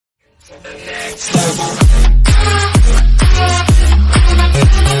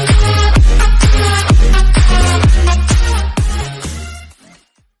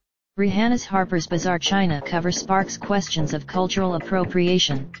Rihanna's Harpers Bazaar China cover sparks questions of cultural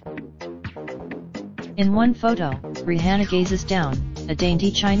appropriation. In one photo, Rihanna gazes down, a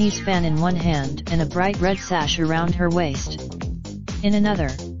dainty Chinese fan in one hand and a bright red sash around her waist. In another,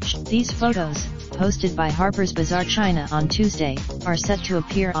 these photos, posted by Harpers Bazaar China on Tuesday, are set to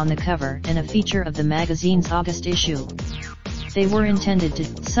appear on the cover and a feature of the magazine's August issue. They were intended to.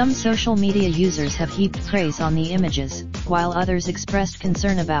 Some social media users have heaped praise on the images, while others expressed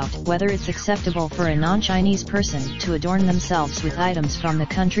concern about whether it's acceptable for a non-Chinese person to adorn themselves with items from the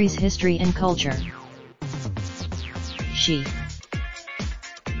country's history and culture.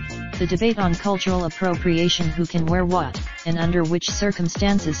 The debate on cultural appropriation, who can wear what, and under which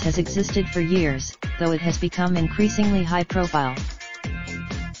circumstances, has existed for years, though it has become increasingly high-profile.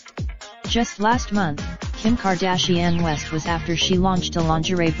 Just last month, Kim Kardashian West was after she launched a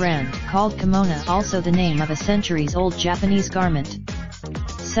lingerie brand called Kimono, also the name of a centuries-old Japanese garment.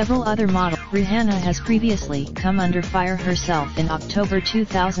 Several other models. Rihanna has previously come under fire herself. In October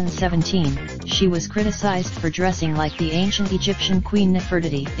 2017, she was criticized for dressing like the ancient Egyptian Queen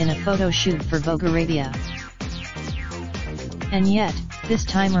Nefertiti in a photo shoot for Vogue Arabia. And yet, this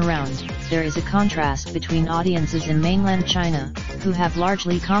time around, there is a contrast between audiences in mainland China, who have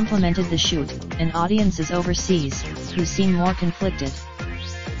largely complimented the shoot, and audiences overseas, who seem more conflicted.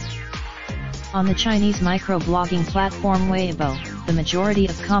 On the Chinese microblogging platform Weibo, the majority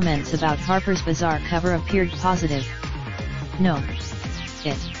of comments about Harper's Bazaar cover appeared positive. No.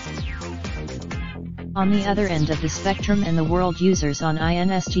 It. On the other end of the spectrum, and the world, users on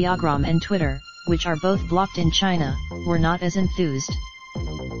Instagram and Twitter, which are both blocked in China, were not as enthused.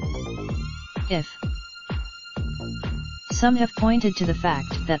 Some have pointed to the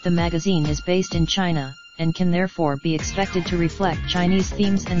fact that the magazine is based in China, and can therefore be expected to reflect Chinese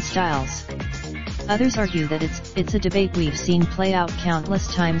themes and styles. Others argue that it's a debate we've seen play out countless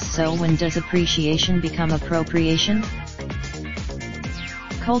times. So when does appreciation become appropriation?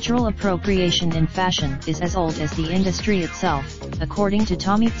 Cultural appropriation in fashion is as old as the industry itself, according to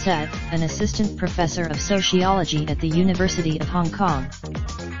Tommy Tse, an assistant professor of sociology at the University of Hong Kong.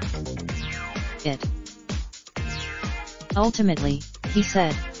 Ultimately, he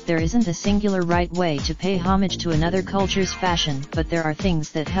said, there isn't a singular right way to pay homage to another culture's fashion, but there are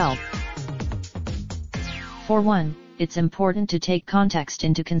things that help. For one, it's important to take context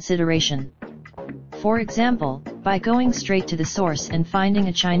into consideration. For example, by going straight to the source and finding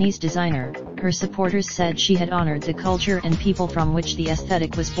a Chinese designer, her supporters said she had honored the culture and people from which the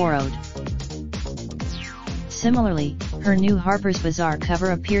aesthetic was borrowed. Similarly, her new Harper's Bazaar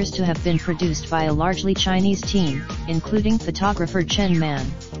cover appears to have been produced by a largely Chinese team, including photographer Chen Man,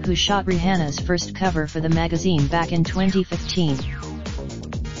 who shot Rihanna's first cover for the magazine back in 2015.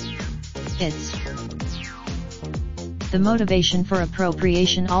 The motivation for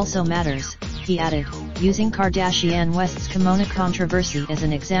appropriation also matters, he added, using Kardashian West's kimono controversy as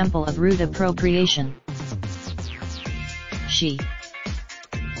an example of rude appropriation.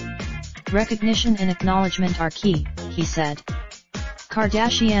 Recognition and acknowledgement are key, he said.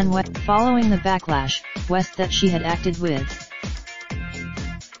 Kardashian West, following the backlash, West that she had acted with.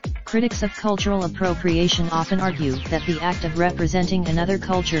 Critics of cultural appropriation often argue that the act of representing another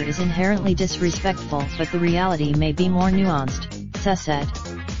culture is inherently disrespectful, but the reality may be more nuanced, Tse said.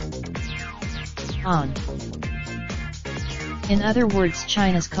 In other words,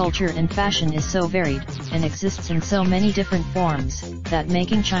 China's culture and fashion is so varied, and exists in so many different forms, that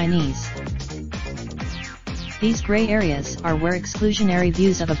making Chinese. These gray areas are where exclusionary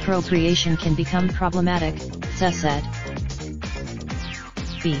views of appropriation can become problematic, Tse said.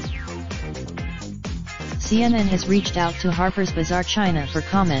 CNN has reached out to Harper's Bazaar China for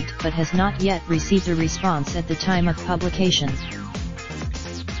comment, but has not yet received a response at the time of publication.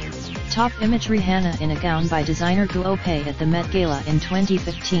 Top image: Rihanna in a gown by designer Guo Pei at the Met Gala in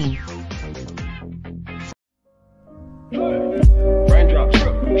 2015.